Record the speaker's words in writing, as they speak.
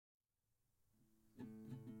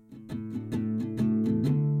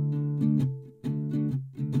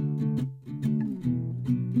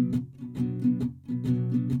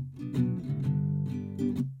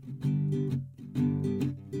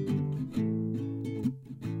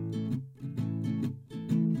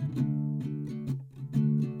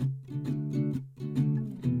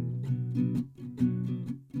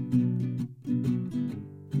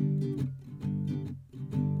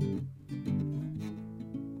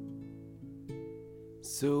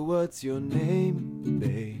So what's your name,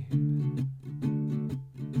 babe?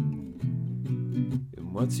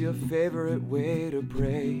 And what's your favorite way to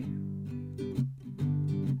pray?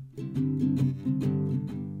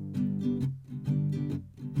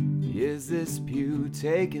 Is this pew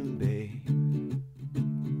taken, babe?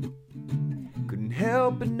 Couldn't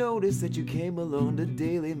help but notice that you came alone to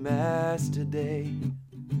daily mass today.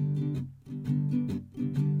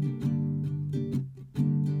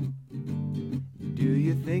 Do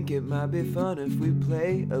you think it might be fun if we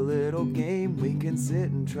play a little game? We can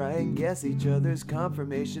sit and try and guess each other's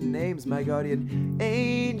confirmation names. My guardian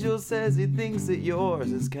angel says he thinks that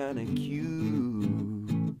yours is kinda cute.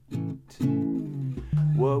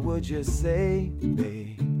 What would you say,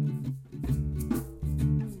 babe,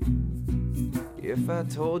 if I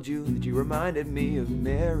told you that you reminded me of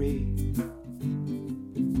Mary?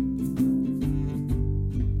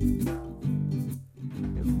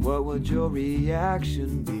 What would your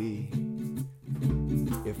reaction be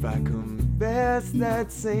if I confess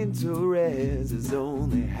that Saint Therese is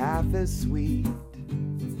only half as sweet?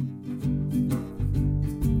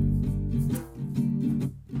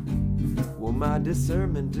 Well, my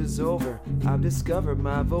discernment is over. I've discovered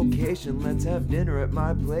my vocation. Let's have dinner at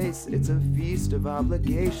my place. It's a feast of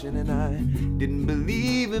obligation, and I didn't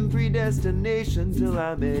believe in predestination till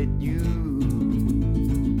I met you.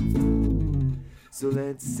 So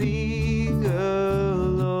let's sing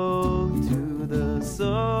along to the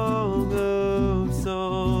song of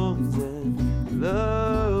songs, and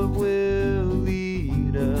love will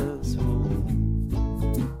lead us home.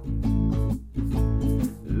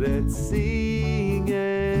 Let's sing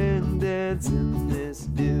and dance in this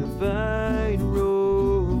divine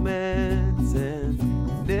romance, and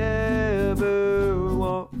never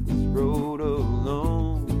walk this road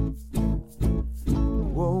alone.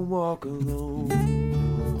 Won't walk alone.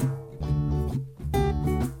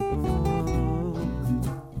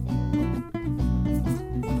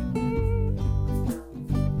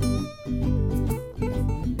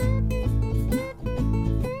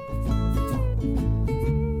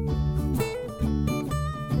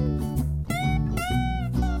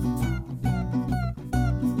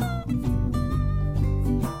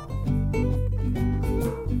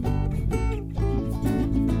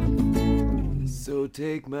 So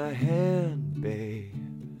take my hand, babe,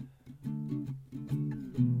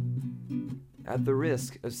 at the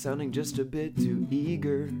risk of sounding just a bit too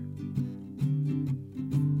eager.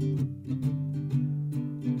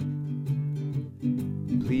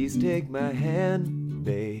 Please take my hand,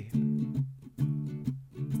 babe.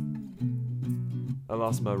 I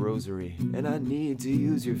lost my rosary and I need to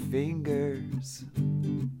use your fingers.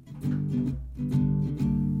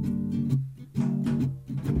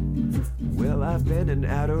 Well, I've been in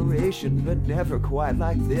adoration, but never quite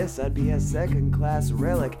like this. I'd be a second-class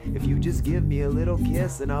relic if you just give me a little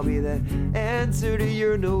kiss, and I'll be the answer to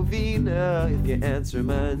your novena if you answer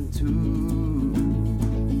mine too.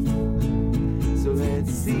 So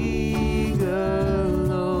let's sing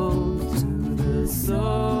along to the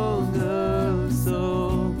song of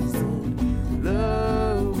songs, and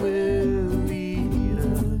love will lead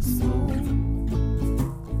us home.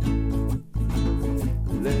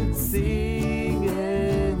 Let's sing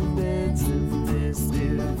and dance in this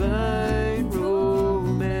divine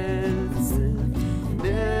romance, and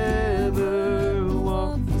never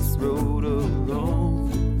walk this road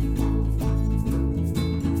alone.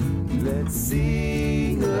 Let's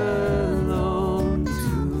sing along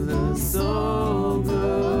to the song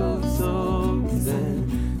of songs,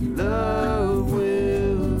 and love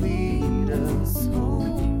will lead us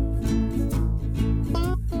home.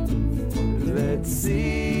 Let's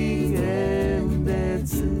sing and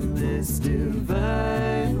dance in this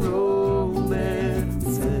divine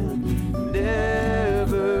romance, and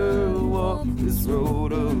never walk this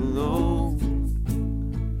road alone.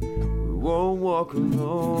 We won't walk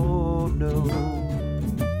alone, no.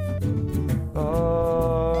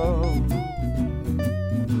 Oh.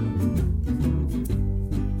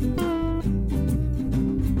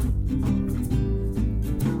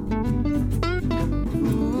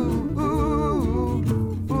 Ooh, ooh,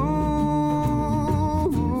 ooh.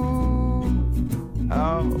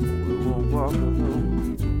 Oh, we won't walk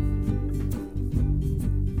alone.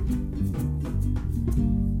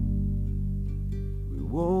 We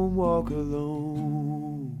won't walk alone.